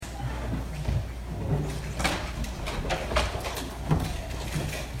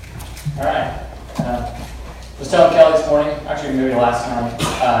All right. I was telling Kelly this morning, actually maybe last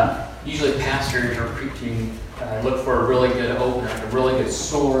night, usually pastors are preaching, look for a really good opener, a really good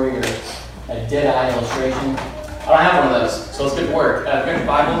story, or a dead-eye illustration. I don't have one of those, so let's get to work. Go to the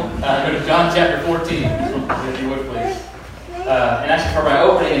Bible, go to John chapter 14, if you would please. And actually for my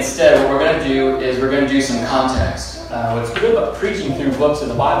opening instead, what we're going to do is we're going to do some context. What's good about preaching through books of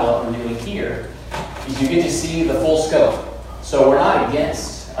the Bible that we're doing here is you get to see the full scope. So we're not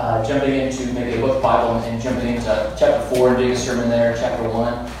against jumping into maybe a book Bible and jumping into chapter 4 and doing a sermon there, chapter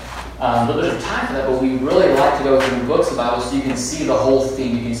 1. But there's a time for that, but we really like to go through books of the Bible so you can see the whole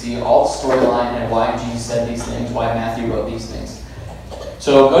theme. You can see all the storyline and why Jesus said these things, why Matthew wrote these things.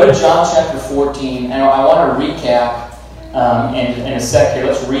 So go to John chapter 14, and I want to recap in a sec here.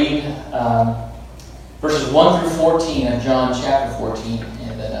 Let's read verses 1 through 14 of John chapter 14,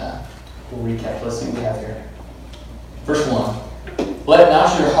 and then we'll recap. Let's see what we have here. Verse 1. Let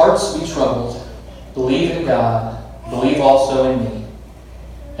not your hearts be troubled. Believe in God. Believe also in me.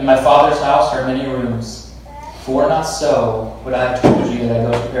 In my Father's house are many rooms. If it were not so, would I have told you that I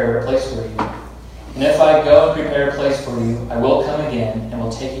go to prepare a place for you? And if I go and prepare a place for you, I will come again and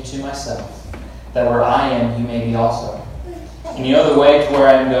will take you to myself, that where I am you may be also. And you know the way to where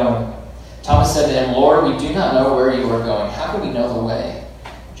I am going. Thomas said to him, Lord, we do not know where you are going. How can we know the way?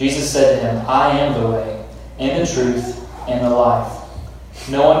 Jesus said to him, I am the way, and the truth, and the life.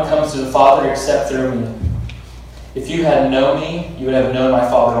 No one comes to the Father except through me. If you had known me, you would have known my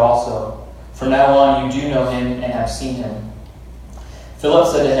Father also. From now on you do know him and have seen him. Philip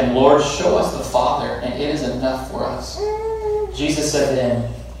said to him, Lord, show us the Father, and it is enough for us. Jesus said to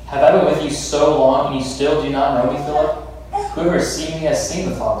him, Have I been with you so long, and you still do not know me, Philip? Whoever has seen me has seen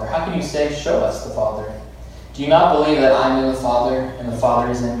the Father. How can you say, Show us the Father? Do you not believe that I am in the Father, and the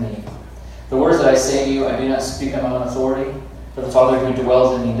Father is in me? The words that I say to you, I do not speak on my own authority, but the Father who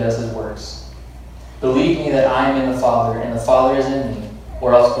dwells in me does his works. Believe me that I am in the Father, and the Father is in me,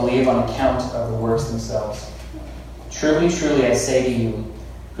 or else believe on account of the works themselves. Truly, truly, I say to you,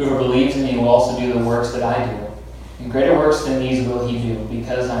 whoever believes in me will also do the works that I do, and greater works than these will he do,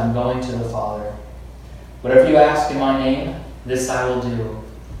 because I am going to the Father. Whatever you ask in my name, this I will do,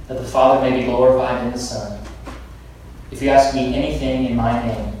 that the Father may be glorified in the Son. If you ask me anything in my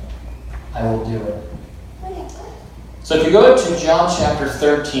name, I will do it. So if you go to John chapter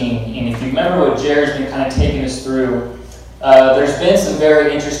 13, and if you remember what Jared's been kind of taking us through, there's been some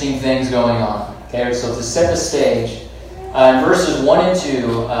very interesting things going on. Okay, so to set the stage, in verses 1 and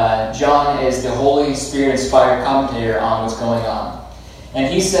 2, John is the Holy Spirit-inspired commentator on what's going on.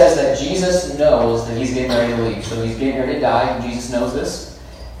 And he says that Jesus knows that he's getting ready to leave. So he's getting ready to die, and Jesus knows this.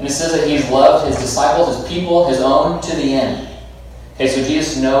 And it says that he's loved his disciples, his people, his own, to the end. Okay, so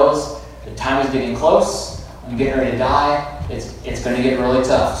Jesus knows the time is getting close. I'm getting ready to die. It's going to get really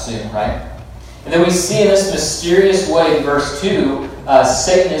tough soon, right? And then we see in this mysterious way in verse 2,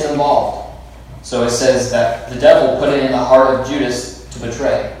 Satan is involved. So it says that the devil put it in the heart of Judas to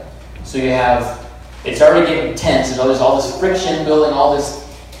betray. So you have, it's already getting tense. There's all this friction building, all this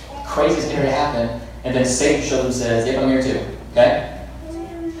crazy is getting ready to happen. And then Satan shows up and says, yep, I'm here too. Okay?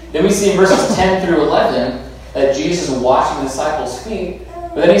 Then we see in verses 10 through 11 that Jesus is washing the disciples' feet.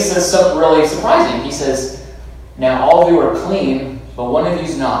 But then he says something really surprising. He says, now all of you are clean, but one of you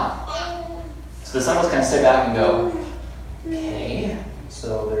is not. So the disciples kind of sit back and go, okay,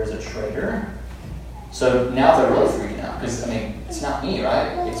 so there's a traitor. So now they're really freaking out. Because, it's not me, right?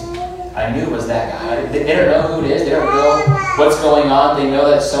 I knew it was that guy. They don't know who it is. They don't know what's going on. They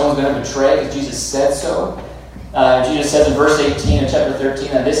know that someone's going to betray because Jesus said so. Jesus says in verse 18 of chapter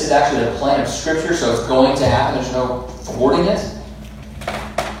 13 that this is actually the plan of Scripture, so it's going to happen. There's no thwarting it.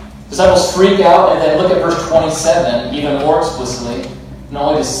 Disciples freak out, and then look at verse 27, even more explicitly. Not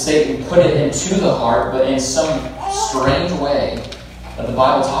only does Satan put it into the heart, but in some strange way that the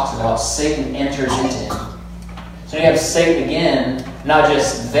Bible talks about, Satan enters into him. So you have Satan again, not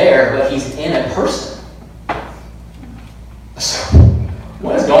just there, but he's in a person. So,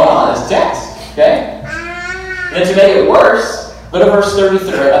 what is going on in this text? Okay? And then to make it worse, go to verse 33.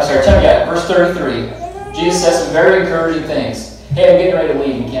 Verse 33. Jesus says some very encouraging things. Hey, I'm getting ready to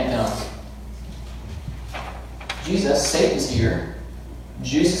leave. You can't come. Jesus, Satan's here.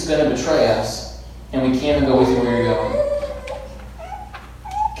 Jesus is going to betray us. And we can't even go with you where you're going.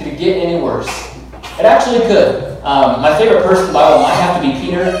 Could it get any worse? It actually could. My favorite person in the Bible might have to be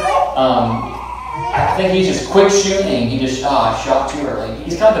Peter. I think he's just quick shooting. He just, I shot too early.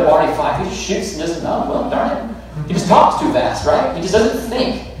 He's kind of the Barney Fife. He just shoots and doesn't know. Well, darn it. He just talks too fast, right? He just doesn't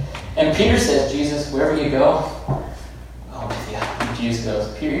think. And Peter says, Jesus, wherever you go, Jesus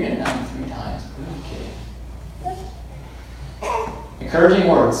goes, Peter, you didn't know me 3 times. Who are you kidding? Encouraging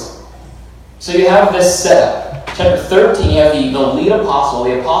words. So you have this setup. Chapter 13, you have the lead apostle,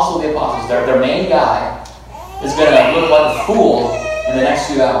 the apostle of the apostles, their main guy, is going to look like a fool in the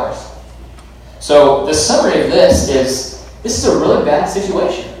next few hours. So the summary of this is a really bad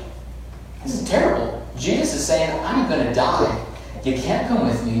situation. This is terrible. Jesus is saying, I'm going to die. You can't come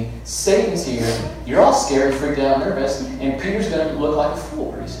with me. Satan's here. You're all scared, freaked out, nervous, and Peter's going to look like a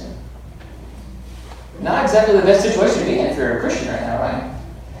fool pretty soon. Not exactly the best situation to be in if you're a Christian right now, right?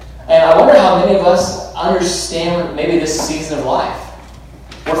 And I wonder how many of us understand maybe this season of life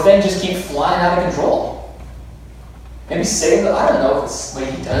where things just keep flying out of control. Maybe Satan, I don't know if it's what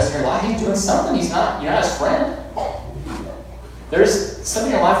he does in your life. He's doing something. You're not his friend. There's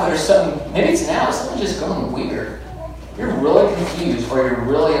something in your life where there's something, maybe it's now, something's just going weird. You're really confused or you're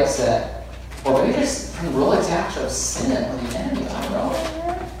really upset. Or maybe there's some real attacks of sin or the enemy, I don't know.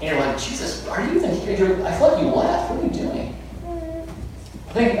 And you're like, Jesus, are you even here? I feel like you left. What are you doing?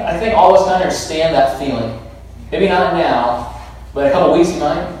 I think all of us can understand that feeling. Maybe not now, but in a couple weeks you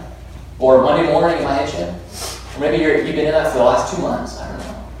might. Or Monday morning it might hit you. Or maybe you've been in that for the last 2 months. I don't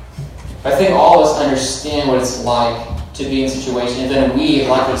know. But I think all of us understand what it's like to be in a situation. And then we,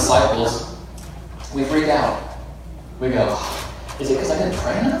 like the disciples, we freak out. We go, is it because I didn't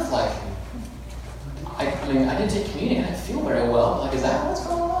pray enough? I didn't take communion. I didn't feel very well. Is that what's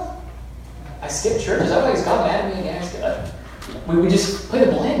going on? I skipped church. Is that why he's God mad at me again? We just play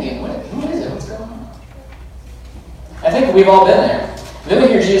the blame game. Who is it? What's going on? I think we've all been there. Then we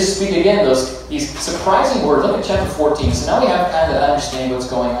hear Jesus speak again these surprising words. Look at chapter 14. So now we have kind of understand what's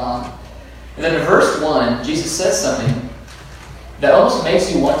going on. And then in verse 1, Jesus says something that almost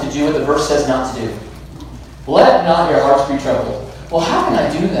makes you want to do what the verse says not to do. Let not your hearts be troubled. Well, how can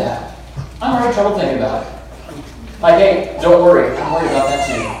I do that? I'm already troubled thinking about it. Hey, don't worry. I'm worried about that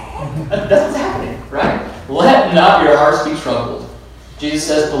too. That's what's happening, right? Let not your hearts be troubled. Jesus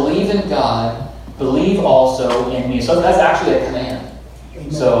says, believe in God, believe also in me. So that's actually a command.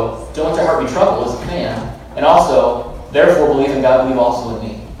 So don't let your heart be troubled is a command. And also, therefore believe in God, believe also in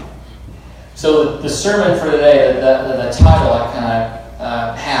me. So the sermon for today, the title I kind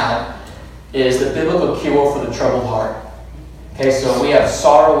of had, is the biblical cure for the troubled heart. Okay, so we have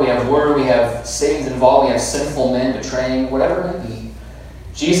sorrow, we have worry, we have Satan's involved, we have sinful men betraying, whatever it may be.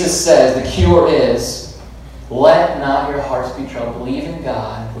 Jesus says the cure is, let not your hearts be troubled. Believe in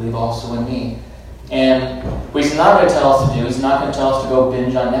God, believe also in me. And what he's not going to tell us to do, he's not going to tell us to go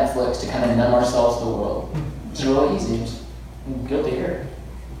binge on Netflix to kind of numb ourselves to the world. It's really easy. I'm guilty here.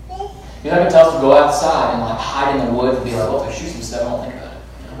 He's not going to tell us to go outside and hide in the woods and be like, well, if I shoot some stuff, I won't think about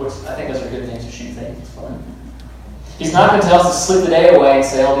it. Which I think those are good things to shoot things. It's fun. He's not going to tell us to sleep the day away and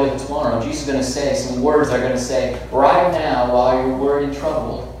say, I'll do it tomorrow. Jesus is going to say some words that are going to say, right now, while you're worried and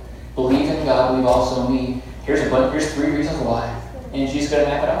troubled, believe in God, believe also in me. Here's 3 reasons why. And Jesus is going to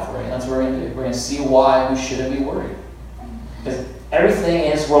map it out for you. That's what we're going to do. We're going to see why we shouldn't be worried. Because everything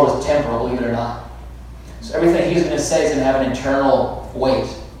in this world is temporal, believe it or not. So everything he's going to say is going to have an eternal weight.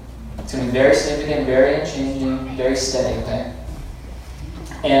 It's going to be very significant, very unchanging, very steady, okay?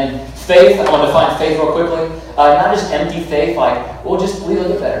 And faith, I want to define faith real quickly. Not just empty faith, just believe a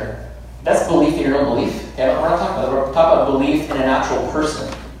little bit better. That's belief in your own belief. Okay? We're not talking about that. We're talking about belief in an actual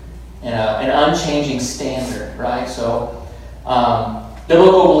person. And an unchanging standard, right? So,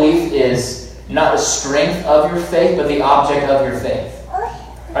 biblical belief is not the strength of your faith, but the object of your faith.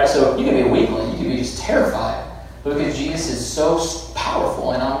 Right? So you can be a weakling, you can be just terrified, but because Jesus is so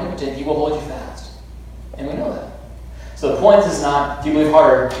powerful and omnipotent, he will hold you fast. And we know that. So the point is not, if you believe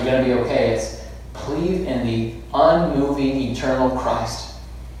harder, you're going to be okay. It's believe in the unmoving, eternal Christ.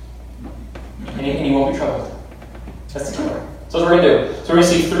 And you won't be troubled. That's the cure. So that's what we're going to do. So we're going to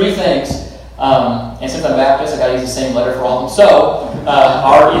see 3 things. And since I'm Baptist, I got to use the same letter for all of them. So,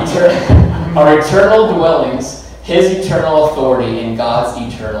 our eternal dwellings, his eternal authority, and God's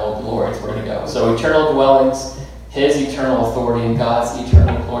eternal glory. That's where we're going to go. So eternal dwellings, his eternal authority, and God's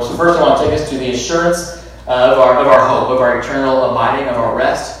eternal glory. So first I want to take us to the assurance of our hope, of our eternal abiding, of our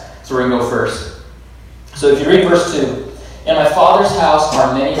rest. So we're going to go first. So if you read verse 2, in my Father's house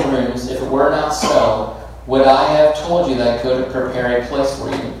are many rooms. If it were not so, would I have told you that I could prepare a place for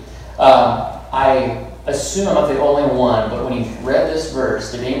you? I assume I'm not the only one, but when you read this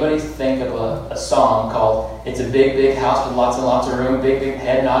verse, did anybody think of a song called It's a Big, Big House with Lots and Lots of Room, Big, Big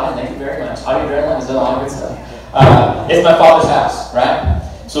Head Nodding? Thank you very much. Audio adrenaline has done a lot of good stuff. It's my Father's house, right?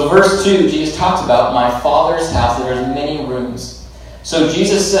 So verse 2, Jesus talks about my Father's house, that there's many rooms. So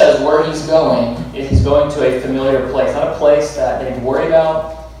Jesus says where he's going to a familiar place, not a place that they worry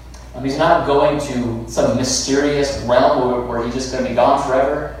about. He's not going to some mysterious realm where he's just going to be gone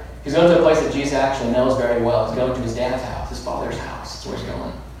forever. He's going to a place that Jesus actually knows very well. He's going to his dad's house, his Father's house. That's where he's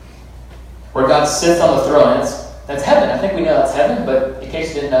going. where God sits on the throne. That's heaven. I think we know that's heaven, but in case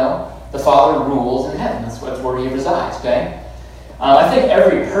you didn't know, the Father rules in heaven. That's where he resides, okay? I think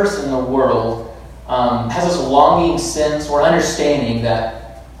every person in the world has this longing sense or understanding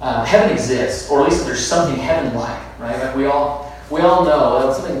that heaven exists, or at least there's something heaven-like, right? Like we all know that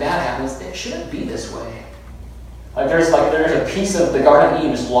when something bad happens, it shouldn't be this way. There's a piece of the Garden of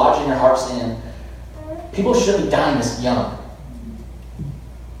Eden just lodged in your heart's in. People shouldn't be dying this young.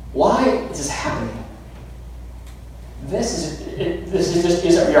 Why is this happening? This is just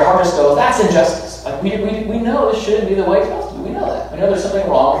your heart just goes, that's injustice. Like we know this shouldn't be the way it's supposed to be. We know that. We know there's something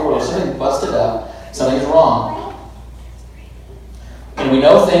wrong with the world. There's something busted up. Something is wrong. And we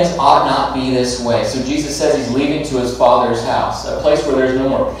know things ought not be this way. So Jesus says he's leaving to his Father's house, a place where there's no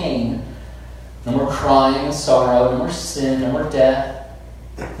more pain, no more crying and sorrow, no more sin, no more death,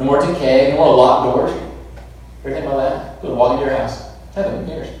 no more decay, no more locked doors. Ever think about that? Go walk into your house. Heaven,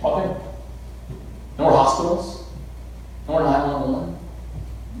 who cares? Walk in. No more hospitals. No more 911.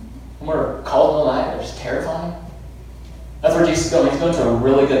 No more calls in the night. They're just terrifying. That's where Jesus is going. He's going to a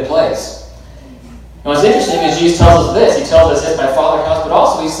really good place. And what's interesting is Jesus tells us this. He tells us it's my Father's house, but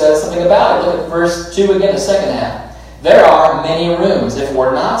also he says something about it. Look at verse 2 again, the second half. There are many rooms. If it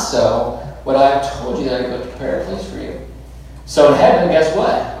were not so, would I have told you that I go to prepare a place for you? So in heaven, guess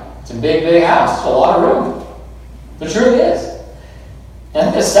what? It's a big, big house. It's a lot of room. It truly is. And I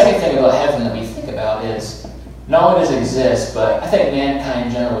think the second thing about heaven that we think about is not only does it exist, but I think mankind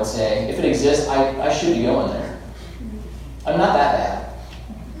in general would say, if it exists, I should be going there. I'm not that bad.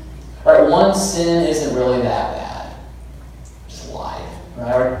 All right, one sin isn't really that bad. Just lied.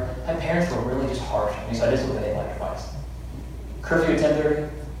 Right? My parents were really just harsh on me, so I just looked at it twice. Curfew at 10:30.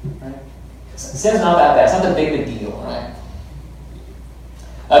 Right? Sin's not that bad. It's not a big deal, right?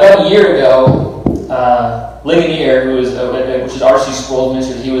 About a year ago, Ligonier, which is R.C. Sproul's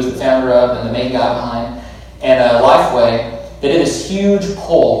ministry, he was the founder of and the main guy behind, and Lifeway, they did this huge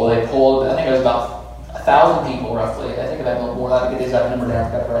poll where they polled, I think it was about 1,000 people roughly. I think if I had more, I could get the exact number down,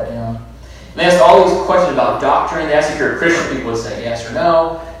 I forgot to write it down. And they asked all these questions about doctrine. They asked if you're a Christian, people would say yes or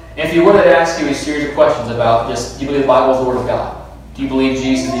no. And if you were, they'd ask you a series of questions about just, do you believe the Bible is the Word of God? Do you believe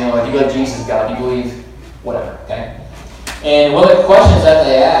Jesus, do you believe Jesus is God? Do you believe whatever, okay? And one of the questions that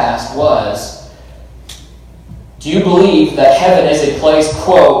they asked was, do you believe that heaven is a place,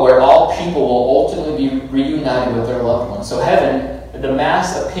 quote, where all people will ultimately be reunited with their loved ones? So heaven, the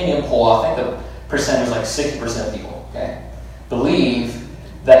mass opinion poll, I think the percentage was like 60% of people, okay, believe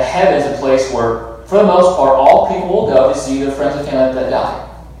that heaven is a place where, for the most part, all people will go to see their friends and family that die.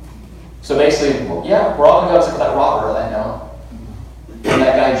 So basically, yeah, we're all going to go except for that robber that I know. And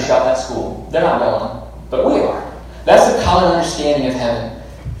that guy who shot that school. They're not going, but we are. That's the common understanding of heaven.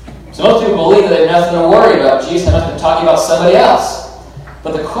 So most people believe that they have nothing to worry about. Jesus must be talking about somebody else.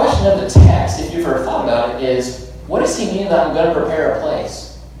 But the question of the text, if you've ever thought about it, is, what does he mean that I'm going to prepare a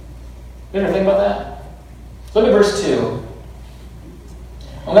place? You ever think about that? Look at verse 2.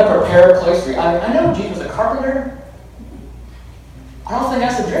 I'm going to prepare a place for you. I know Jesus was a carpenter. I don't think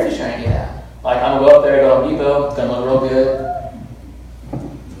that's the drift he's trying to get at. Like, I'm going to go up there, go to Depot, it's going to look real good.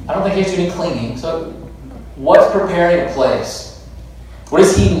 I don't think he has to do any cleaning. So, what's preparing a place? What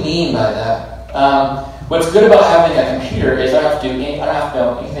does he mean by that? What's good about having a computer is I don't have to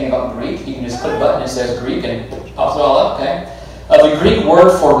know anything about Greek. You can just click a button that says Greek and it pops it all up, okay? The Greek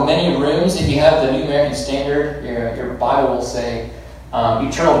word for many rooms, if you have the New American Standard, your Bible will say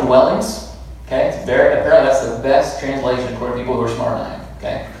eternal dwellings. Okay, apparently that's the best translation for people who are smart than I am.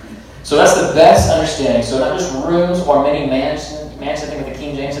 Okay, so that's the best understanding. So not just rooms or many mansions. I think with the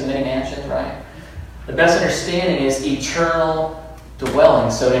King James said many mansions, right? The best understanding is eternal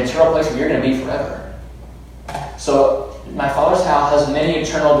dwellings. So an eternal place where you're going to be forever. So my Father's house has many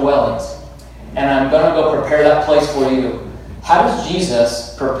eternal dwellings, and I'm going to go prepare that place for you. How does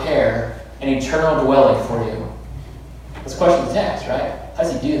Jesus prepare an eternal dwelling for you? Let's question the text, right? How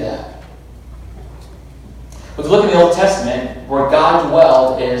does he do that? If you look in the Old Testament, where God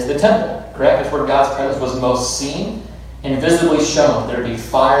dwelled is the temple, correct? That's where God's presence was most seen and visibly shown. There'd be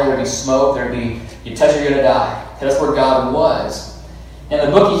fire, there'd be smoke, there'd be, you touch it, you're going to die. Okay, that's where God was. In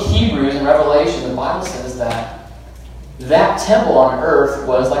the book of Hebrews and Revelation, the Bible says that temple on earth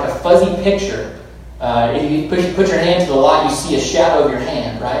was like a fuzzy picture. If you put your hand to the light, you see a shadow of your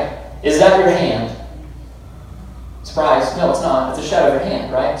hand, right? Is that your hand? Surprise. No, it's not. It's a shadow of your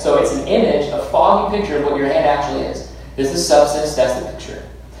hand, right? So it's an image, a foggy picture of what your hand actually is. This is the substance, that's the picture.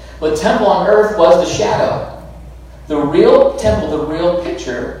 The temple on earth was the shadow. The real temple, the real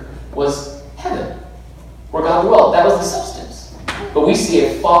picture, was heaven, where God dwelled. That was the substance. But we see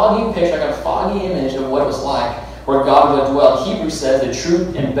a foggy picture, like a foggy image of what it was like, where where God would dwell. Hebrews says the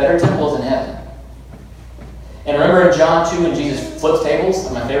true and better temple is in heaven. And remember in John 2 when Jesus flips tables?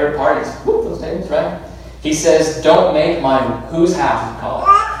 My favorite part is flips tables, right? He says, don't make my whose house, we call it?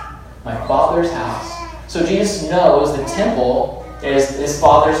 My Father's house. So Jesus knows the temple is his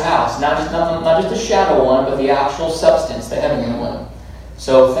Father's house. Not just a shadow one, but the actual substance, the heavenly one.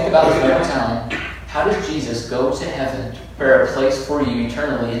 So think about this every time. How does Jesus go to heaven, prepare a place for you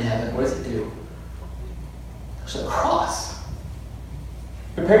eternally in heaven? What does he do? There's a cross.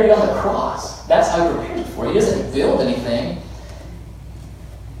 Prepare you on the cross. That's how he prepares for you. He doesn't build anything.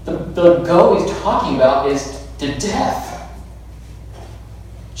 The go he's talking about is to death.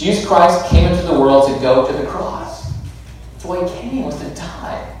 Jesus Christ came into the world to go to the cross. That's why he came, was to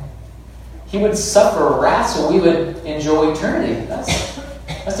die. He would suffer wrath so we would enjoy eternity.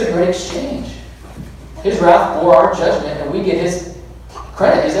 That's a great exchange. His wrath bore our judgment, and we get his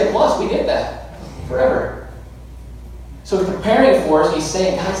credit, his A+. We get that forever. So preparing for us, he's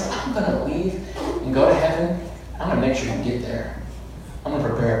saying, guys, I'm going to leave and go to heaven. I'm going to make sure you get there. I'm going to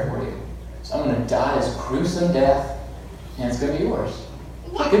prepare it for you. So I'm going to die this gruesome death, and it's going to be yours.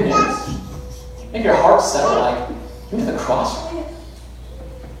 Good news. Make your heart settle like, you went to the cross for me?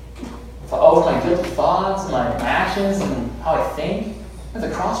 Over my guilty thoughts, my actions, and how I think. I went to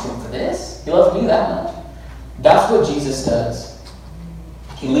the cross for this? He loves me that much. That's what Jesus does.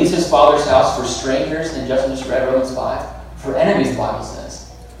 He leaves his Father's house for strangers, and just just read Romans 5. For enemies, the Bible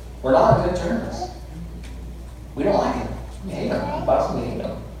says. We're not on good terms. We don't like him. We hate him. The Bible says we hate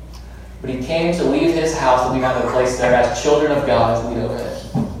him. But he came to leave his house that we have a place there as children of God as we know it.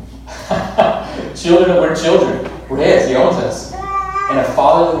 We're children. We're his. He owns us. In a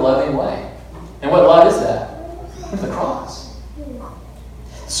fatherly, loving way. And what love is that? It's the cross.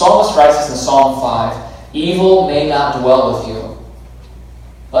 The psalmist writes this in Psalm 5. Evil may not dwell with you.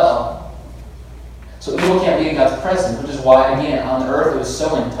 Uh-oh. So evil can't be in God's presence, which is why, again, on earth it was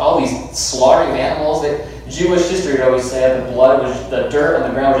so in all these slaughtering of animals that Jewish history would always say the dirt on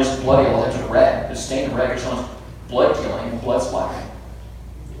the ground was just bloody, it was red. It was stained red, because someone's blood killing and blood splattering.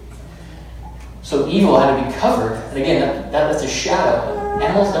 So evil had to be covered. And again, that's a shadow.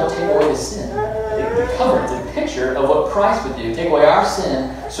 Animals don't take away the sin. They're covered. It's a picture of what Christ would do. Take away our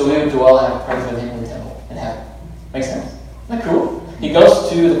sin so we would dwell and have a presence with him in the temple in heaven. Make sense? Isn't that cool? He goes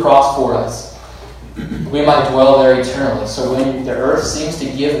to the cross for us. We might dwell there eternally. So when the earth seems to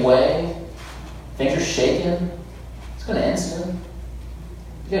give way, things are shaken, it's going to end soon.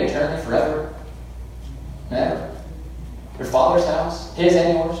 You got eternity forever. Never. Your Father's house, his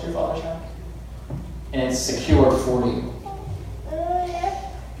and yours, your Father's house. And it's secured for you.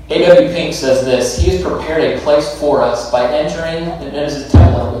 A.W. Pink says this: he has prepared a place for us by entering, and this is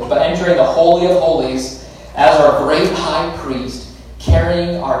temple, by entering the Holy of Holies as our great high priest,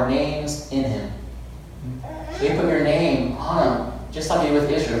 carrying our names in him. So you put your name on him, just like he did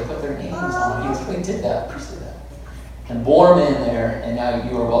with Israel, put their names on him. He did that, the priest did that. And bore them in there, and now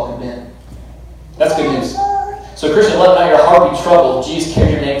you are welcomed in. That's good news. So Christian, let not your heart be troubled. Jesus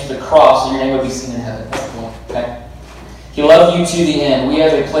carried your name to the cross, so your name would be seen in heaven. That's the point. Okay? He loved you to the end. We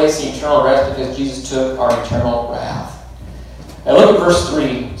have a place in eternal rest because Jesus took our eternal wrath. Now look at verse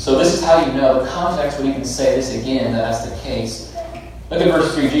 3. So this is how you know. The context would even say this again, that that's the case. Look at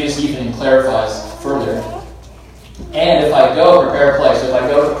verse 3. Jesus even clarifies further. And if I go, prepare a place. So if I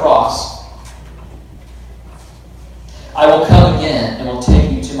go to the cross, I will come again and will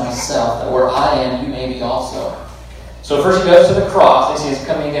take you to myself, that where I am, you may be also. So first he goes to the cross, and he says,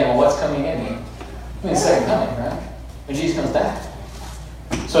 coming again. Well, what's coming again mean? I mean, the second coming, right? When Jesus comes back.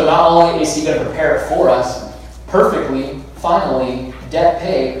 So not only is he going to prepare it for us perfectly, finally, debt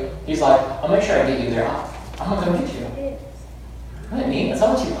paid, he's like, I'll make sure I get you there. I'm going to come get you. What does that mean? That's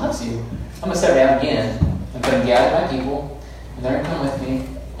how much he loves you. I'm going to sit down again. I'm going to gather my people, and they're going to come with me,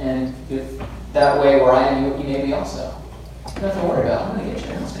 and that way where I am, you may be also. Nothing to worry about. I'm going to get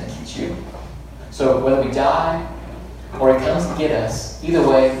you. I'm just going to get you. So whether we die or he comes to get us, either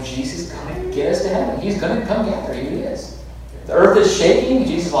way, Jesus is going to get us to heaven. He's going to come gather you. He is. The earth is shaking.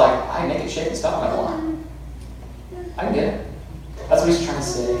 Jesus is like, I can make it shake and stop my alarm. I can get it. That's what he's trying to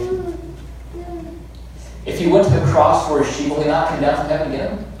say. If he went to the cross for his sheep, will he not come down from heaven to get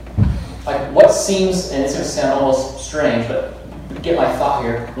them? Like, what seems, and it's going to sound almost strange, but get my thought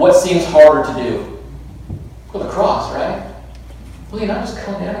here. What seems harder to do? Well, the cross, right? Will he not just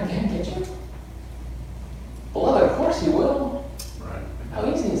come down again and get you? Beloved, of course he will. Right.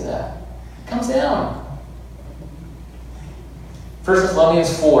 How easy is that? It comes down. 1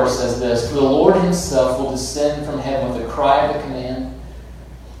 Thessalonians 4 says this: for the Lord himself will descend from heaven with a cry of a command,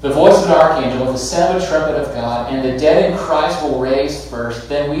 the voice of an archangel, with the sound of a trumpet of God, and the dead in Christ will raise first.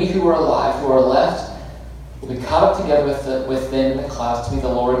 Then we who are alive, who are left, We'll be caught up together with them in the clouds to meet the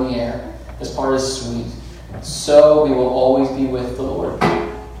Lord in the air. This part is sweet. So we will always be with the Lord.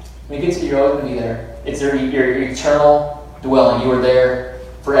 When you get to, you're always going to be there. It's your eternal dwelling. You are there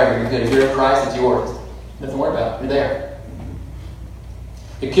forever. You're good. If you're in Christ, it's yours. Nothing to worry about. You're there.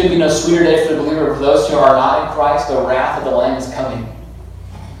 It could be no sweeter day for the believer. For those who are not in Christ, the wrath of the Lamb is coming.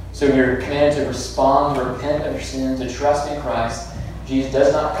 So you're commanded to respond, to repent of your sins, to trust in Christ. Jesus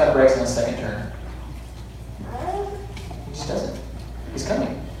does not cut brakes on the second turn. He just doesn't. He's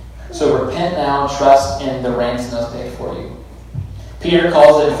coming. So repent now and trust in the ransom that's paid for you. Peter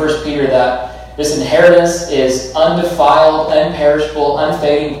calls it in 1 Peter that this inheritance is undefiled, unperishable,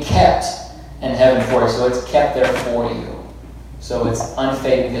 unfading, kept in heaven for you. So it's kept there for you. So it's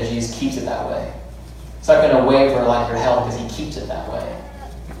unfading because Jesus keeps it that way. It's not going to waver like your health because He keeps it that way.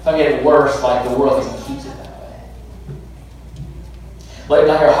 It's not going to get worse like the world because He keeps it that way. Let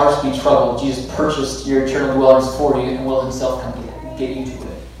not your hearts be troubled. Jesus purchased your eternal dwellings for you and will Himself come get you to it.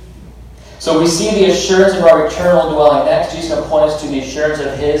 So we see the assurance of our eternal dwelling. Next, Jesus is going to point us to the assurance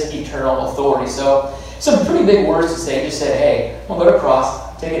of His eternal authority. So some pretty big words to say. He just said, hey, I'm going to go to the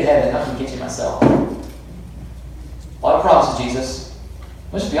cross, take it to heaven, and I can get you myself. A lot of promises, Jesus.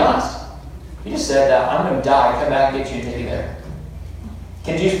 Let's just be honest. He just said that I'm going to die, come back and get you and take you there.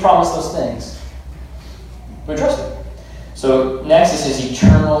 Can Jesus promise those things? We trust Him. So next is His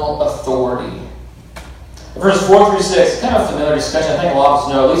eternal authority. Verse 4 through 6, kind of a familiar discussion. I think a lot of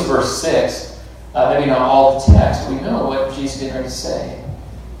us know, at least verse 6. Maybe not all the text, but we know what Jesus is getting ready to say.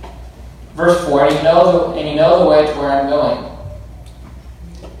 Verse 4, and you know the way to where I'm going.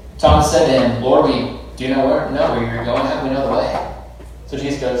 Thomas said to Him, Lord, do you know where you're going? How do we know the way? So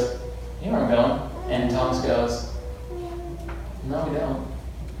Jesus goes, you know where I'm going. And Thomas goes, no, we don't.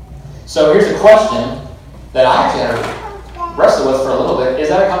 So here's a question that I actually had to wrestle with for a little bit. Is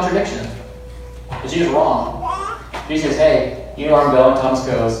that a contradiction? Is Jesus wrong? Jesus says, hey, you know where I'm going? Thomas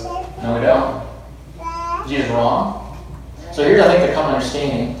goes, no, we don't. Is Jesus wrong? So here's, I think, the common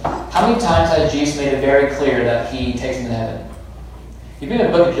understanding. How many times has Jesus made it very clear that He takes them to heaven? You've been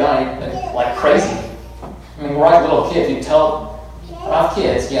in the book of John, like crazy. I mean, we're like little kids. You tell, I have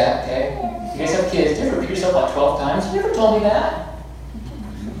kids, yeah, okay. You guys have kids. Do you ever repeat yourself like 12 times? You never told me that.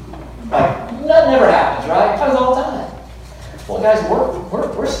 Like, that never happens, right? It happens all the time. Well, guys,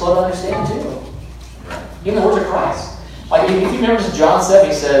 we're slow to understand too. Even the words of Christ. Like, if you remember John 7,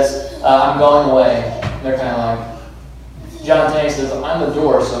 he says, I'm going away. And they're kind of like, John 10, he says, I'm the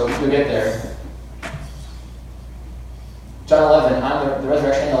door, so you'll get there. John 11, I'm the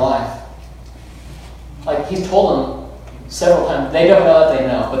resurrection and the life. Like, He's told them several times. They don't know that they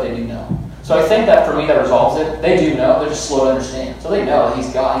know, but they do know. So I think that for me, that resolves it. They do know. They're just slow to understand. So they know that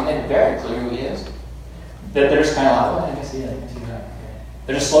He's God. He made it very clear who He is. That they're just kind of like, oh, I guess He is.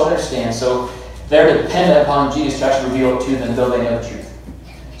 They're just slow to understand. So they're dependent upon Jesus to actually reveal it to them, though they know the truth.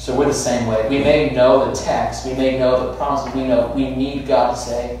 So we're the same way. We may know the text. We may know the promises. We know we need God to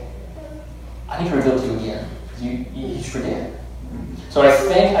say, I need to reveal it to you again. You just forget. So I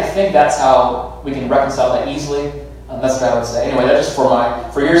think that's how we can reconcile that easily. That's what I would say. Anyway, that's just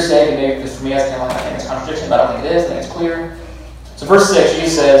for your sake, and maybe because for me, I think it's a contradiction, but I don't think it is. I think it's clear. So verse 6,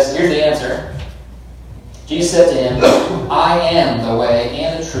 Jesus says, here's the answer. Jesus said to him, I am the way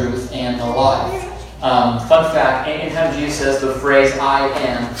and the truth and the life. Fun fact, anytime Jesus says the phrase I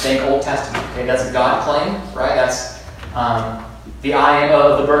am, think Old Testament. Okay, that's a God claim, right? That's the I am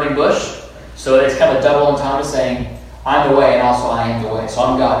of the burning bush. So it's kind of a double entendre saying, I'm the way and also I am the way. So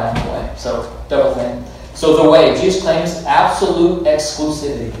I'm God, I'm the way. So double thing. So the way, Jesus claims absolute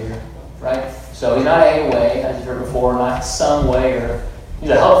exclusivity here, right? So He's not a way, as you've heard before, not some way, or He's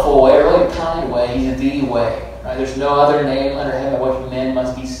a helpful way, or a really kind way. He's the way, right? There's no other name under heaven by which men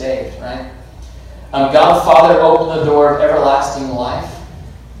must be saved, right? God the Father opened the door of everlasting life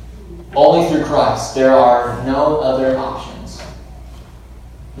only through Christ. There are no other options.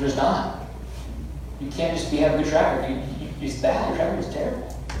 There's not. You can't just have a good track record. It's bad. Your track record is terrible.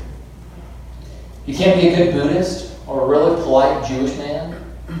 You can't be a good Buddhist or a really polite Jewish man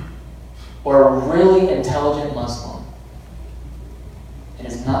or a really intelligent Muslim. It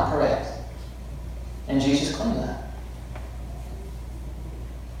is not correct. And Jesus claimed that.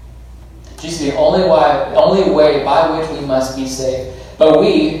 Jesus is the only way by which we must be saved. But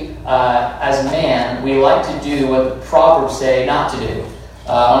we, as man, we like to do what the Proverbs say not to do.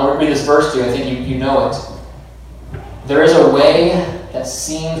 I'm going to read this verse to you. I think you know it. There is a way that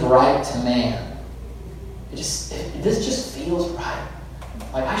seems right to man. This just feels right.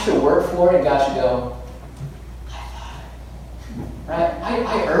 Like I should work for it, and God should go, right?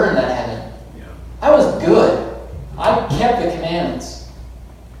 I earned that heaven. Yeah. I was good. I kept the commandments.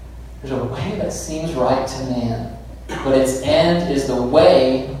 There's a way that seems right to man, but its end is the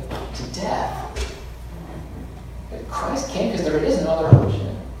way to death. Christ came because there is no other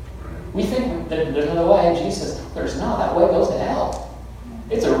option. We think that there's another way. Jesus says, there's not. That way goes to hell.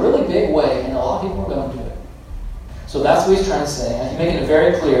 It's a really big way, and a lot of people are going to it. So that's what he's trying to say. He's making it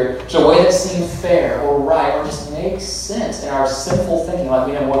very clear. There's a way that seems fair or right or just makes sense in our sinful thinking, like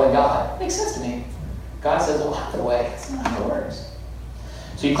we know more than God. It makes sense to me. God says, well, another way. That's not how it works.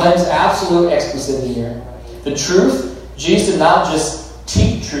 So he claims absolute exclusivity here. The truth, Jesus did not just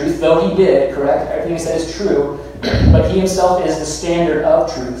teach truth, though he did, correct? Everything he said is true. But he himself is the standard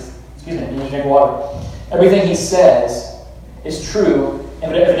of truth. Excuse me, you drink water. Everything he says is true,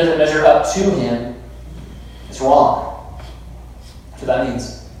 and if it doesn't measure up to him, it's wrong. That's what that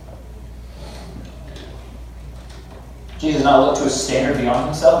means. Jesus did not look to a standard beyond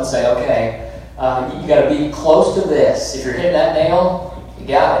himself and say, okay, you got to be close to this. If you're hitting that nail, you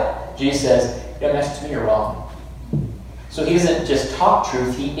got it. Jesus says, you got to match it to me, you're wrong. So he doesn't just talk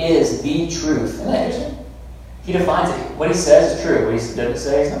truth, he is the truth. Isn't that interesting? He defines it. What he says is true. What he doesn't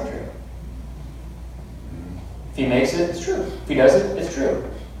say is not true. If he makes it, it's true. If he does it, it's true.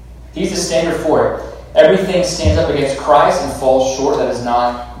 He's the standard for it. Everything stands up against Christ and falls short. That is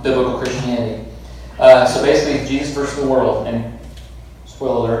not biblical Christianity. So basically, Jesus versus the world. And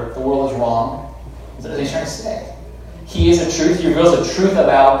spoiler alert, the world is wrong. That's what he's trying to say. He is the truth. He reveals the truth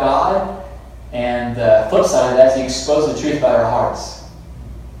about God. And the flip side of that is he exposes the truth about our hearts.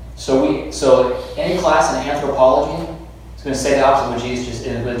 So any class in anthropology is going to say the opposite of what Jesus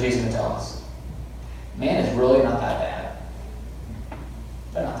is going to tell us. Man is really not that bad.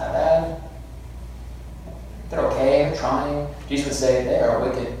 They're not that bad. They're okay, they're trying. Jesus would say they are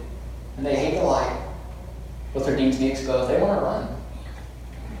wicked. And they hate the light. With their deeds to be exposed, they want to run.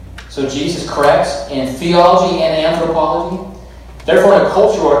 So Jesus corrects in theology and anthropology. Therefore, in a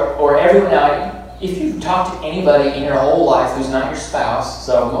culture or everyone now, if you talk to anybody in your whole life who's not your spouse,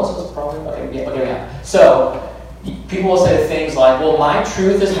 so most of us probably, okay. So, people will say things like, well, my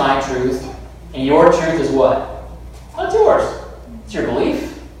truth is my truth, and your truth is what? Oh, it's yours. It's your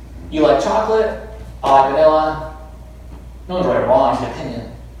belief. You like chocolate, I like vanilla. No one's right or wrong, it's an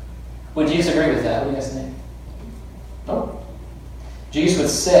opinion. Would Jesus agree with that? What do you guys think? Nope. Jesus would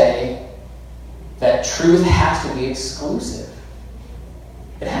say that truth has to be exclusive.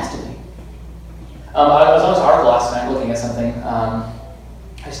 It has to be. I was on this article last night looking at something. I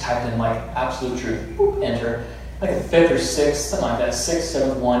just typed in like absolute truth. Boop, enter. Like the fifth or sixth, something like that. Sixth,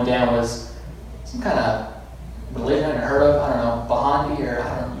 seventh one down was some kind of religion I hadn't heard of. I don't know, Bahandi or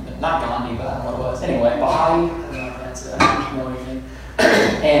I don't know, not Gandhi, but I don't know what it was. Anyway, Baha'i. I don't know if that's it. I don't know anything.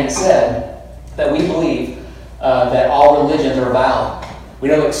 And it said that we believe that all religions are valid. We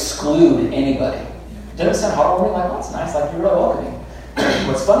don't exclude anybody. Doesn't it sound heartwarming? Like, oh, that's nice. Like, you're really welcoming.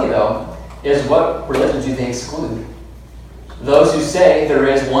 What's funny, though, is what religions do they exclude? Those who say there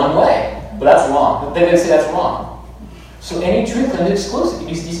is one way. But that's wrong. They say that's wrong. So any truth claim is exclusive.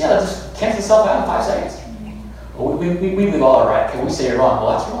 You see how that just cancels itself out in 5 seconds? Well, we believe all are right. Okay, we say you're wrong.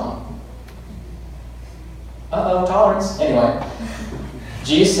 Well, that's wrong. Uh-oh, tolerance. Anyway,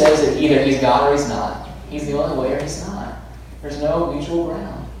 Jesus says that either he's God or he's not. He's the only way or he's not. There's no mutual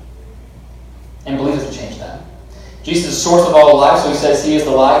ground. And belief doesn't change that. Jesus is the source of all life, so he says he is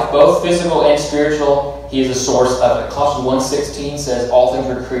the life, both physical and spiritual. He is the source of it. Colossians 1:16 says all things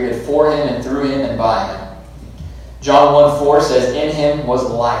were created for him and through him and by him. John 1:4 says in him was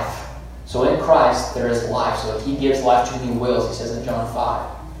life. So in Christ there is life. So if he gives life to whom he wills, he says in John 5.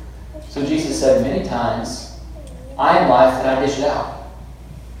 So Jesus said many times, I am life and I dish it out.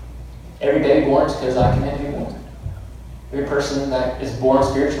 Every baby born is because I command to be born. Every person that is born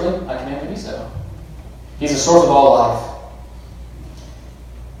spiritually, I command to be so. He's the source of all life.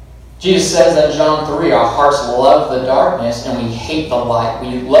 Jesus says that in John 3, our hearts love the darkness and we hate the light.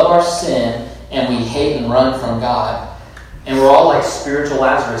 We love our sin and we hate and run from God. And we're all like spiritual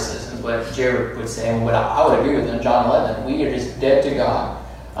Lazaruses, is what Jared would say, and what I would agree with in John 11. We are just dead to God.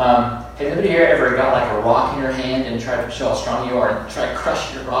 Has anybody here ever got like a rock in your hand and tried to show how strong you are and try to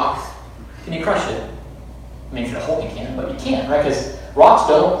crush your rock? Can you crush it? I mean, if you're holding, you can, but you can't, right? Because rocks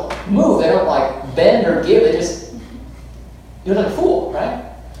don't move. They don't like bend or give. They just do it like a fool,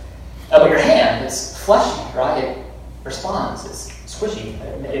 right? But your hand, it's fleshy, right? It responds. It's squishy.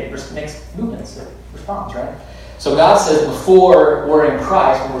 It makes movements. It responds, right? So God says before we're in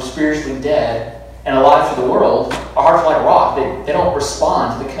Christ, when we're spiritually dead and alive to the world, our hearts are like a rock. They don't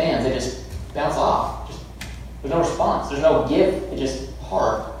respond to the commands. They just bounce off. There's no response. There's no give. It's just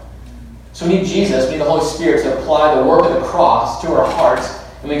hard. So we need Jesus, we need the Holy Spirit to apply the work of the cross to our hearts,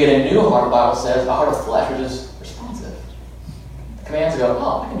 and we get a new heart, the Bible says, a heart of flesh, which is responsive. It commands go,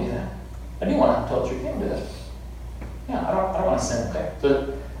 oh, I can do that. I do want to tell the truth. I can do that. Yeah, I don't want to sin. Okay,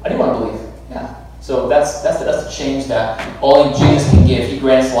 so I do want to believe. Yeah. So that's the change that only Jesus can give. He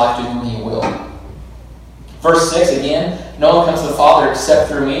grants life to whom He will. Verse 6 again, no one comes to the Father except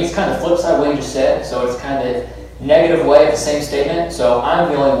through me. It's kind of the flip side of what He just said. So it's kind of negative way of the same statement. So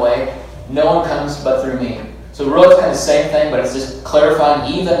I'm the only way. No one comes but through me. So really it's kind of the same thing, but it's just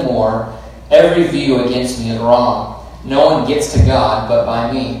clarifying even more. Every view against me is wrong. No one gets to God but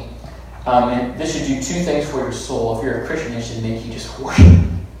by me. And this should do two things for your soul. If you're a Christian, it should make you just worship.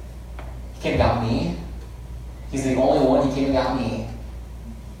 He came and got me. He's the only one. He came and got me.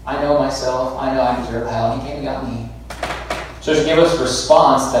 I know myself. I know I deserve hell. He came and got me. So to give us a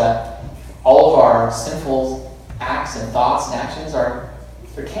response that all of our sinful acts and thoughts and actions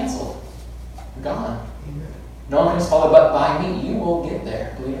they're canceled. They're gone. No one comes to Father but by me. You will get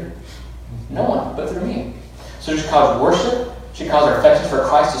there, believer. No one but through me. So it should cause worship. It should cause our affections for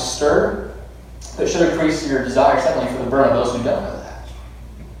Christ to stir. But it should increase your desire, secondly, for the burden of those who don't know that.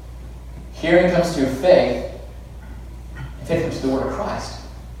 Hearing comes through faith, and faith comes through the word of Christ.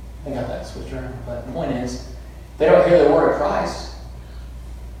 I got that switched around. But the point is, if they don't hear the word of Christ,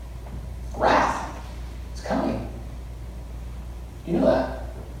 wrath is coming. You know that.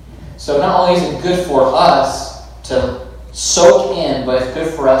 So not only is it good for us to soak in, but it's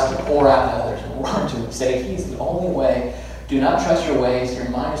good for us to pour out to others and run to Him. Say, He's the only way. Do not trust your ways. Your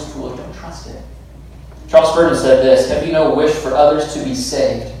mind is foolish. Don't trust it. Charles Spurgeon said this, have you no wish for others to be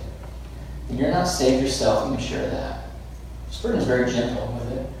saved? If you're not saved yourself, you can share that. Spurgeon's very gentle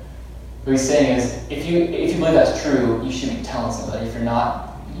with it. What he's saying is, if you believe that's true, you should be telling somebody. If you're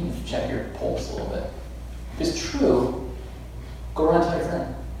not, you need to check your pulse a little bit. If it's true, go around and tell your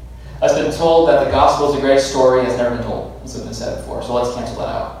friend. I've been told that the gospel is the greatest story that's never been told. This has been said before, so let's cancel that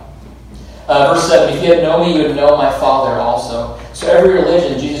out. Verse 7, if you had known me, you would know my Father also. So every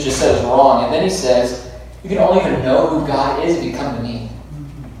religion, Jesus just said, is wrong. And then He says, you can only even know who God is if you come to me.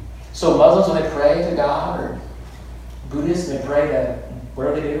 So Muslims, when they pray to God, or Buddhists, when they pray to,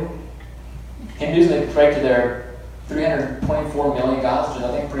 what do? Hindus, when they pray to their 324 million gods, which is,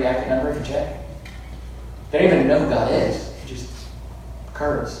 I think, a pretty accurate number if you check. They don't even know who God is. It just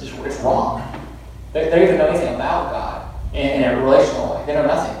occurs. It's wrong. They don't even know anything about God in a relational way. They know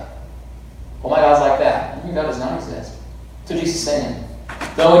nothing. Well, my God's like that. Your God does not exist. So Jesus is saying,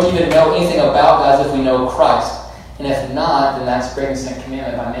 don't even know anything about God if we know Christ. And if not, then that's breaking the second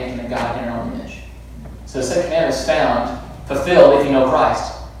commandment by making a God in our own image. So the second commandment is fulfilled if you know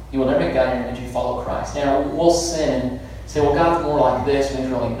Christ. You will never make God in your image if you follow Christ. Now, we'll sin and say, well, God's more like this, when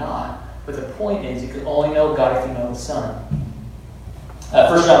He's really not. But the point is, you can only know God if you know the Son.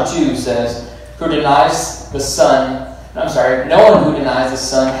 1 John 2 says, no one who denies the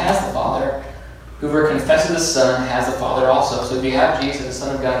Son has the Father. Whoever confesses the Son has the Father also. So if you have Jesus, the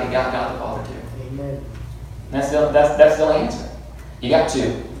Son of God, you got God the Father too. Amen. And that's the only answer. You got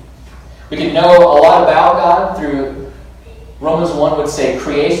two. We can know a lot about God through Romans 1 would say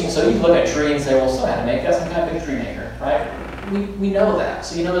creation. So you can look at a tree and say, well, someone had to make that, some kind of big tree maker, right? We know that.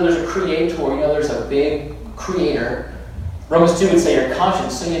 So you know that there's a creator, you know there's a big creator. Romans 2 would say your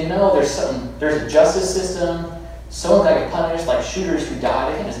conscience. So you know there's a justice system. Someone got to get punished, like shooters who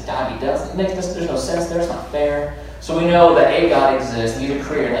die. They can't just die be done. There's no sense there. It's not fair. So we know that a God exists. He's a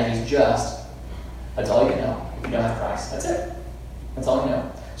creator, and that He's just. That's all you know. You don't have Christ. That's it. That's all you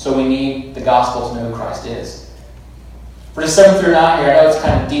know. So we need the gospel to know who Christ is. Verses 7 through 9 here, I know it's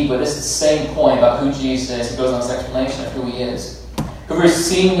kind of deep, but this is the same point about who Jesus is. He goes on this explanation of who He is. Whoever has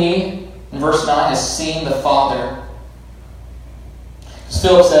seen me, in verse 9, has seen the Father. Because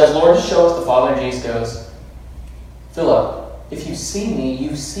Philip says, Lord, just show us the Father. And Jesus goes, Philip, if you've seen me,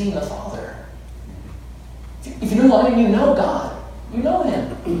 you've seen the Father. If you know Him, you know God. You know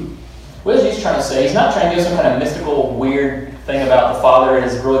Him. What is Jesus trying to say? He's not trying to give some kind of mystical, weird thing about the Father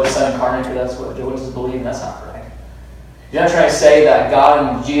is really the Son incarnate, or that's what Jesus believes, and that's not correct. He's not trying to say that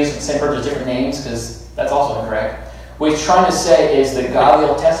God and Jesus are the same person with different names, because that's also incorrect. What He's trying to say is the God of the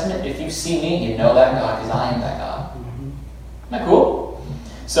Old Testament, if you see me, you know that God, because I am that God. Isn't that cool?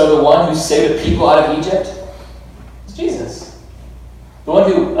 So the one who saved the people out of Egypt, Jesus. The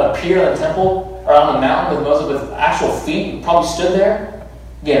one who appeared in the temple or on the mountain with Moses with actual feet, probably stood there.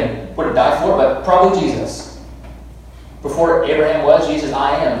 Again, would have died for it, but probably Jesus. Before Abraham was, Jesus,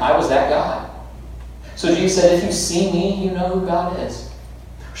 I am. I was that God. So Jesus said, if you see me, you know who God is.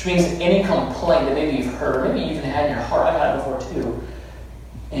 Which means any complaint that maybe you've heard, maybe you even had in your heart, I've had it before too,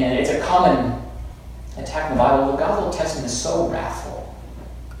 and it's a common attack in the Bible. The God's Old Testament is so wrathful.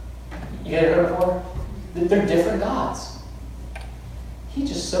 You guys heard it before? They're different gods. He's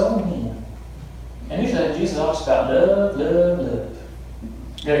just so mean. And usually Jesus is all just about love, love, love.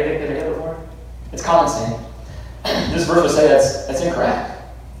 You ever hear it before? It's common saying. This verse would say that's incorrect.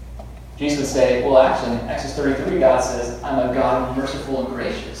 Jesus would say, well, actually, in Exodus 33, God says, I'm a God merciful and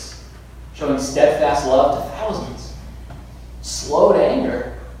gracious, showing steadfast love to thousands, slow to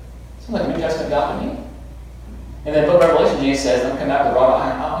anger. Sounds like a New Testament God to me. And then in the book of Revelation, Jesus says, I'm going to come back with a rod of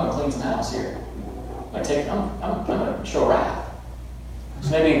iron. I'm going to clean some house here. I'm going to show wrath.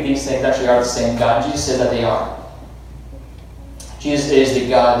 So maybe these things actually are the same God. Jesus says that they are. Jesus is the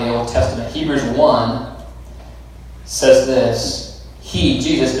God of the Old Testament. Hebrews 1 says this. He,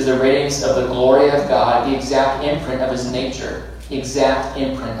 Jesus, is the radiance of the glory of God, the exact imprint of his nature. The exact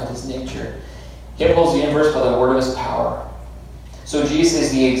imprint of his nature. He upholds the universe by the word of his power. So Jesus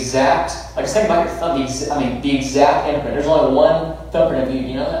is the exact, like just think about your thumb, the exact imprint. There's only one thumbprint of you. Do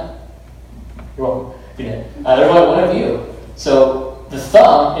you know that? You're welcome. If you didn't. There's only one of you. So the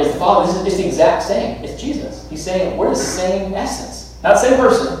thumb is the Father. It's the exact same. It's Jesus. He's saying we're the same essence. Not the same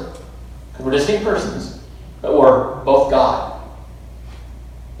person, because we're distinct persons, but we're both God.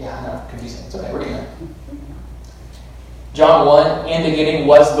 Yeah, I know, confusing. It's okay, we're getting there. John 1, in the beginning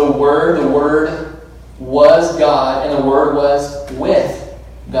was the Word was God, and the Word was with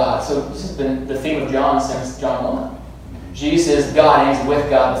God. So this has been the theme of John since John 1. Jesus is God, and he's with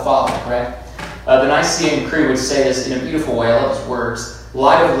God the Father, correct? The Nicene Creed would say this in a beautiful way. I love his words.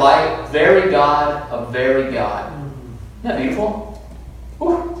 Light of light, very God of very God. Isn't that beautiful?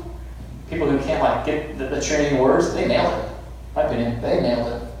 Whew. People who can't get the Trinity words, they nailed it. In my opinion, they nailed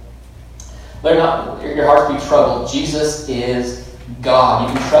it. Let not your hearts be troubled. Jesus is God.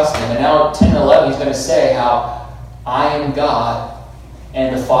 You can trust him. And now 10 and 11, he's going to say how I am God,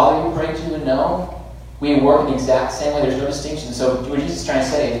 and the Father you pray to and know, we work in the exact same way. There's no distinction. So what Jesus is trying to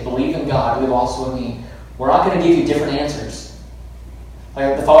say is believe in God, believe also in me. We're not going to give you different answers.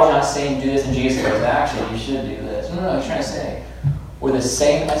 Like the Father's not saying do this, and Jesus goes, actually, you should do this. No, he's trying to say we're the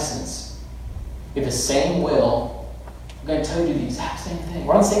same essence. We have the same will. I'm going to tell you to do the exact same thing.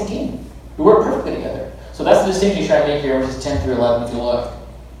 We're on the same team. We work perfectly together. So that's the distinction he's trying to make here, verses 10 through 11, if you look.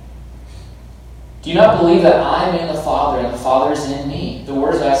 Do you not believe that I am in the Father, and the Father is in me? The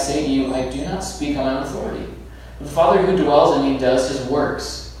words that I say to you, I do not speak on my own authority. But the Father who dwells in me does his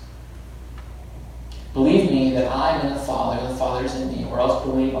works. Believe me that I am in the Father, and the Father is in me, or else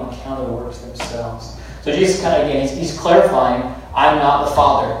believe on account of the works themselves. So Jesus kind of, again, he's clarifying, I'm not the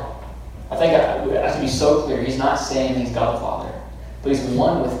Father. I think I have to be so clear. He's not saying he's God the Father, but he's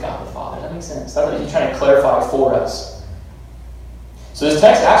one with God the Father. That makes sense. That's what he's trying to clarify for us. So this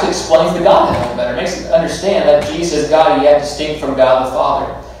text actually explains the Godhead a little better. It makes us understand that Jesus is God, yet distinct from God the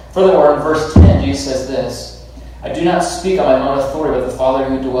Father. Furthermore, in verse 10, Jesus says this, I do not speak on my own authority, but the Father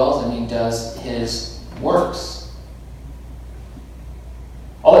who dwells in me does his works.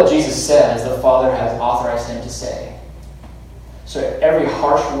 All that Jesus says, the Father has authorized him to say. So every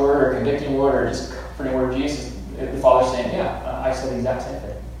harsh word or convicting word or just comforting word of Jesus, the Father's saying, yeah, I said the exact same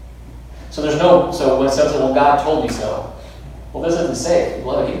thing. So when someone says, well, God told me so. Well, this doesn't say,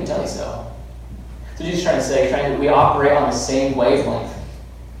 well, he didn't tell you so. So Jesus is trying to say, we operate on the same wavelength.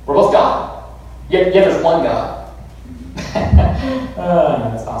 We're both God. Yet there's one God.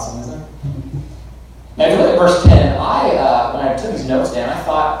 That's awesome, isn't it? Now, if you look at verse 10, when I took these notes down, I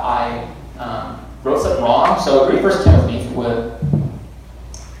thought I wrote something wrong. So read verse 10 with me, if you would.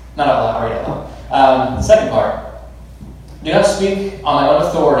 Not out loud, I'll read it out loud. The second part. Do not speak on my own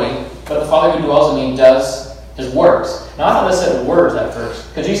authority, but the Father who dwells in me does his works. Now, I thought this said words at first,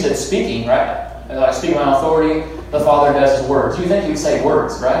 because you said speaking, right? I speak on my own authority, the Father does his works. You think he would say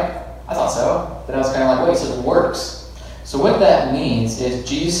words, right? I thought so. But I was kind of like, wait, he says works. So what that means is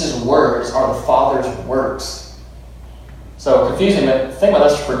Jesus' words are the Father's works. So confusing, but think about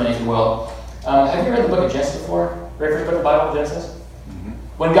this for a minute, if you will. Have you read the book of Genesis before? Very first book of the Bible, Genesis? Mm-hmm.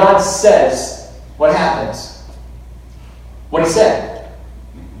 When God says, what happens? What he said.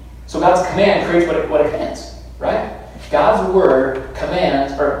 So God's command creates what it commands, right? God's word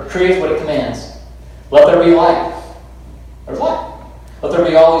commands, or creates what it commands. Let there be light. There's light. Let there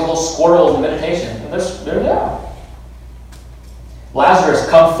be all these little squirrels in meditation. And there they are. Lazarus,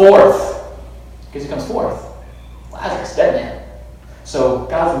 come forth. Because he comes forth. Lazarus, dead man. So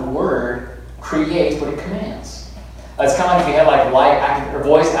God's word creates what it commands. It's kind of like if you had light active, or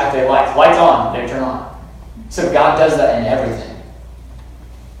voice activated lights. Lights on, they turn on. So God does that in everything.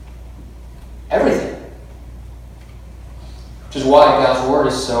 Everything. Which is why God's word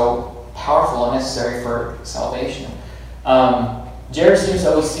is so powerful and necessary for salvation. Jared seems to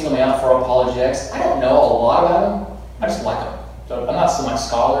always single me out for apologetics. I don't know a lot about him. I just like him. So I'm not so much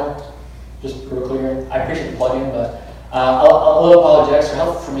scholar, just real clear. I appreciate the plug-in, but a little apologetics were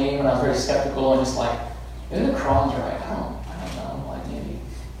helpful for me when I was very skeptical and just like, maybe the Quran's right. I don't know. Like maybe.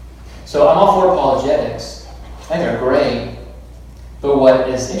 So I'm all for apologetics. I think they're great. But what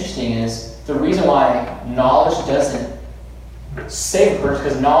is interesting is the reason why knowledge doesn't save a person,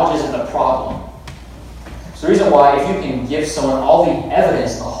 because knowledge isn't the problem. So the reason why, if you can give someone all the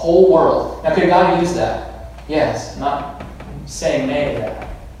evidence in the whole world, now could God use that? Yes, I'm not saying nay to that.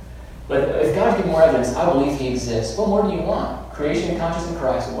 But if God gives more evidence, I believe He exists. What more do you want? Creation, conscience, in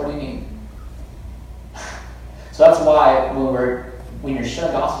Christ. What more do you need? So that's why when you're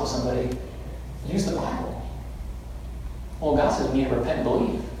sharing the gospel with somebody, use the Bible. Well, God says we need to repent and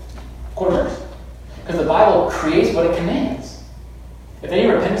believe. According to verse. Because the Bible creates what it commands. If they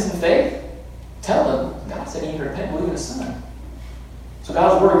need repentance and faith, tell them God said you need to repent and believe in His Son. So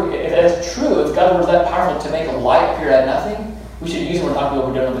God's Word, if that's true, if God's Word is that powerful to make a light appear out of nothing, we should use it when we're talking about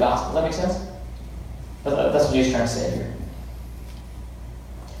what we're doing with the gospel. Does that make sense? That's what Jesus is trying to say here.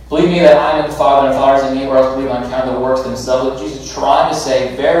 Believe me that I am the Father and the Father is in me, or else believe on account of the works themselves. What Jesus is trying to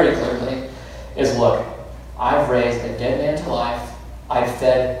say very clearly is, look, I've raised a dead man to life. I've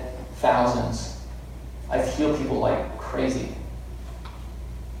fed thousands. I've healed people like crazy.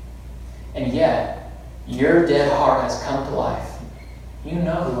 And yet, your dead heart has come to life. You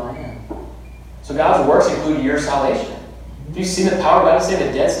know who I am. So God's works include your salvation. Do you see the power of God to save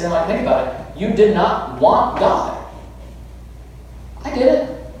the dead? Think about it. You did not want God. I did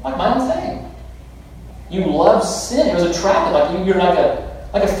it. Like my own thing. You loved sin. It was attractive. Like you're like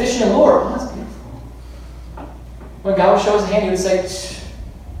a fish in a lure. Oh, that's beautiful. When God would show His hand, He would say,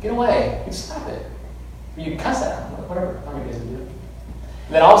 get away. You'd stop it. Or you'd cuss at Him. Whatever. How many guys would do it?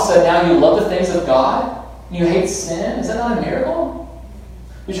 And then all of a sudden now you love the things of God. And you hate sin. Is that not a miracle?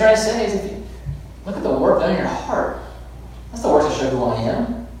 What you're trying to say is, if you look at the work done in your heart, that's the works that show who I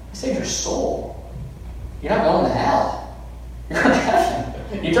am. I saved your soul. You're not going to hell. You're going to heaven.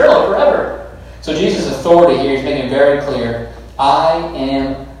 Eternally, forever. So Jesus' authority here is making it very clear. I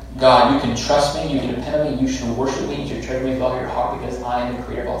am God. You can trust me. You can depend on me. You should worship me. You should treasure me with all your heart because I am the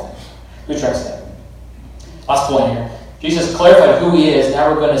creator of all things. Good trust Him. Last point here. Jesus clarified who He is. Now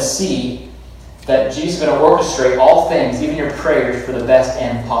we're going to see that Jesus is going to orchestrate all things, even your prayers, for the best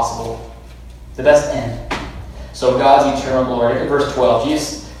end possible. The best end. So God's eternal glory. Look at verse 12.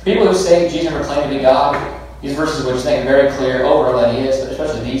 People who say Jesus never claimed to be God, these verses which make it very clear overall that He is, but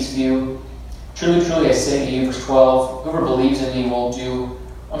especially these few. Truly, truly, I say to you, verse 12, whoever believes in me will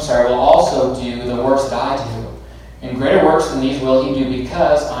also do the works that I do. And greater works than these will he do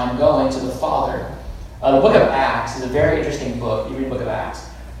because I'm going to the Father. The book of Acts is a very interesting book. You read the book of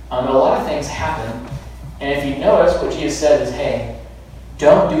Acts. A lot of things happen. And if you notice, what Jesus said is, hey,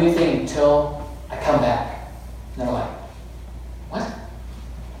 don't do anything until I come back. And they're like, what?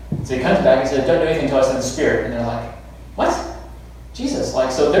 So He comes back and says, don't do anything until I send the Spirit. And they're like, what? Jesus,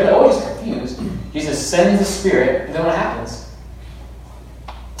 so they're always confused. Jesus sends the Spirit, and then what happens?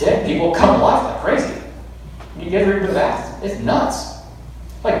 Dead people come to life like crazy. You guys read the book of Acts? It's nuts.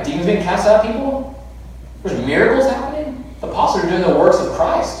 Like demons being cast out of people. There's miracles happening. The apostles are doing the works of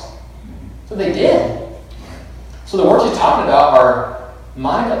Christ. So they did. So the works He's talking about are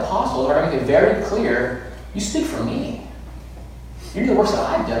my apostles are going to make it very clear, you speak for me. You do the works that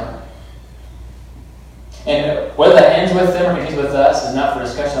I've done. And whether that ends with them or begins with us is not for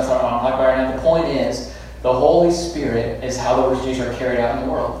discussion. That's not what I'm talking about right now. The point is, the Holy Spirit is how the works of Jesus are carried out in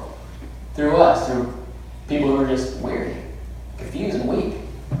the world. Through us, through people who are just weary, confused, and weak.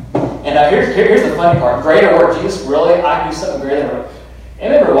 And here's the funny part. Greater work. Jesus, really? I can do something greater than work.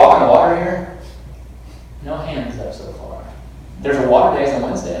 Anybody walking on water here? No hands up so far. There's a water days on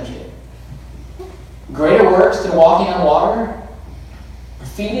Wednesday, I'm kidding. Greater works than walking on water?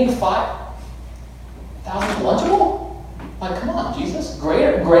 Feeding 5,000 Lunchable? Come on, Jesus.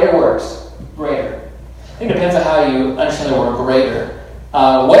 Greater works. Greater. I think it depends on how you understand the word greater.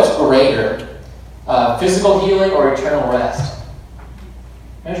 What's greater? Physical healing or eternal rest?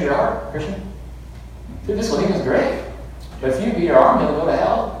 Measure your heart, Christian. Physical healing is great. But if you beat your arm, you'll go to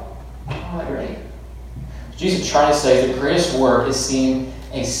hell. Not that great. Jesus is trying to say the greatest work is seeing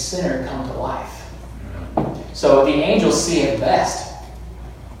a sinner come to life. So the angels see it best.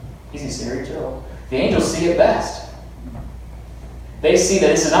 Easy Siri, Joe. The angels see it best. They see that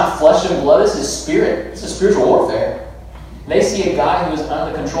this is not flesh and blood, this is spirit. This is spiritual warfare. They see a guy who is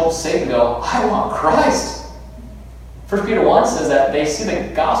under the control of Satan go, I want Christ. 1 Peter 1 says that they see the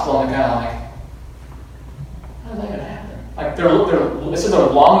gospel and they're kind of like, how's that going to happen? It says they're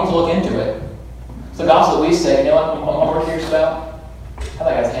longing to look into it. So the gospel that we say, you know what we're curious about? How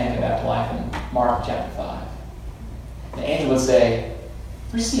that guy's hand came back to life in Mark chapter 5. The angel would say,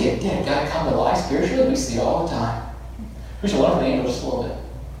 we see a dead guy come to life spiritually, we see it all the time. We should learn from the angels just a little bit.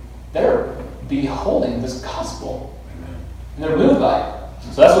 They're beholding this gospel. And they're moved by it.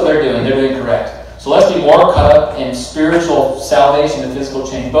 So that's what they're doing. They're doing correct. So let's be more caught up in spiritual salvation and physical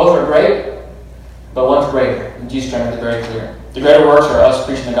change. Both are great, but one's greater. And Jesus trying to make it very clear. The greater works are us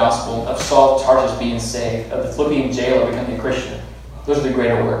preaching the gospel, of Saul of Tarsus being saved, of the Philippian jailer becoming a Christian. Those are the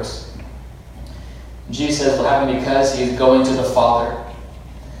greater works. And Jesus says will happen because he is going to the Father.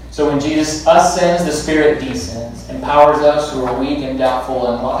 So when Jesus ascends, the Spirit descends, empowers us who are weak and doubtful,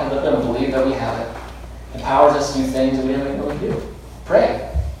 and a lot of them don't believe that we have it. Empowers us to do things that we don't even know we do. Pray.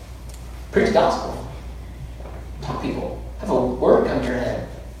 Preach the gospel. Talk to people. Have a word come to your head.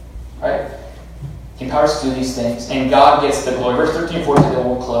 Right? He empowers us to do these things, and God gets the glory. Verse 13 and 14, then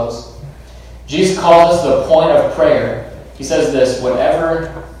we'll close. Jesus calls us to the point of prayer. He says this,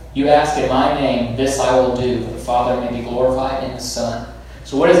 whatever you ask in my name, this I will do, that the Father may be glorified in the Son.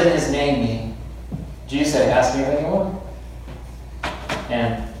 So what does in his name mean? Jesus said, ask me anything you want.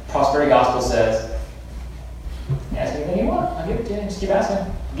 And Prosperity Gospel says, ask me anything you want. I'll give it to you. Just keep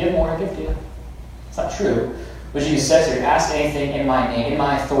asking. Give more, I'll give it to you. It's not true. What Jesus says here, ask anything in my name, in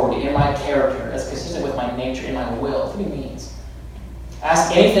my authority, in my character, that's consistent with my nature, in my will. That's what he means.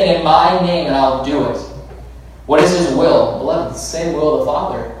 Ask anything in my name and I'll do it. What is his will? Beloved, the same will of the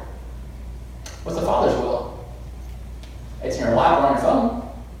Father. What's the Father's will? It's in your lap or on your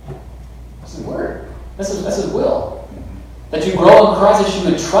phone. That's his word. That's his will. That you grow in Christ, that you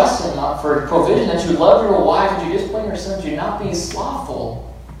would trust him not for provision, that you would love your wife, that you discipline your son, that you not be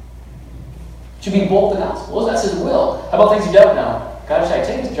slothful. To be bold in the gospel. That's his will. How about things you don't know? God, should I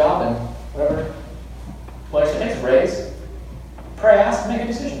take this job and whatever? Well, should I take this raise? Pray, ask, make a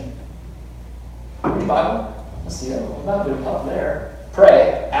decision. Read the Bible. Let's see that. Well, not good help there.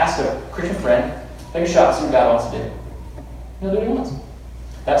 Pray, ask a Christian friend, take a shot, see what God wants to do. He'll do what he wants.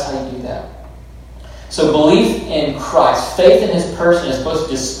 That's how you do that. So belief in Christ, faith in his person is supposed to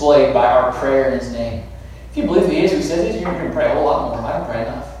be displayed by our prayer in his name. If you believe he is who he says he is, you're going to pray a whole lot more. I don't pray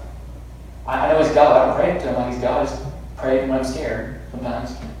enough. I know he's God, but I don't pray to him like he's God. I just pray when I'm scared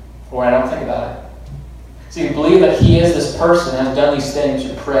sometimes, or when I don't think about it. So you believe that he is this person and has done these things,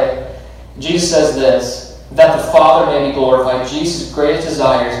 you pray. Jesus says this, that the Father may be glorified. Jesus' greatest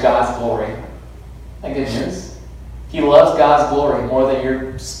desire is God's glory. That good news. He loves God's glory more than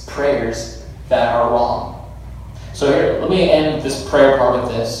your prayers that are wrong. So here, let me end this prayer part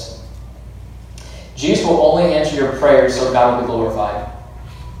with this. Jesus will only answer your prayers so God will be glorified.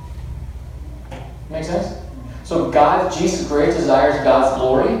 Make sense? So Jesus' great desire is God's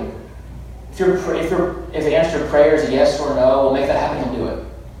glory. If the answer to prayer is yes or no, we'll make that happen, he'll do it.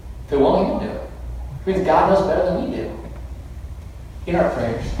 If it won't, he won't do it. Because God knows better than we do. In our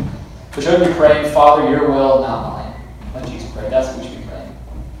prayers. We should be praying, Father, your will, not mine. Like Jesus prayed. That's what we should be praying.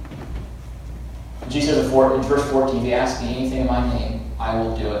 Jesus says in verse 14, if you ask me anything in my name, I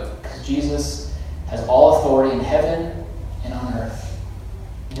will do it. Because Jesus has all authority in heaven and on earth.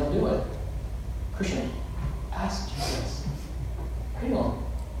 And he'll do it. Christian, ask Jesus. Pray to him.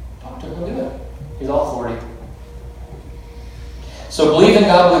 Talk to him. He'll do it. He's all authority. So believe in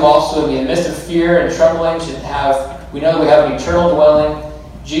God, believe also in me. In the midst of fear and trembling, we know that we have an eternal dwelling.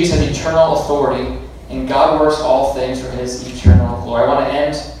 Jesus has eternal authority, and God works all things for his eternal glory. I want to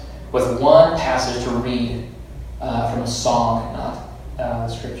end with one passage to read from a song, not the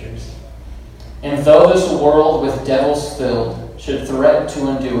scriptures. And though this world with devils filled should threaten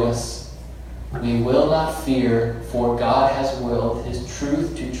to undo us, we will not fear, for God has willed his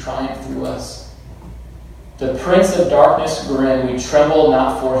truth to triumph through us. The prince of darkness grim, we tremble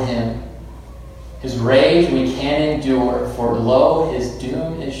not for him. His rage we can endure, for lo, his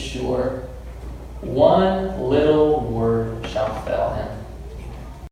doom is sure. One little word shall fell him.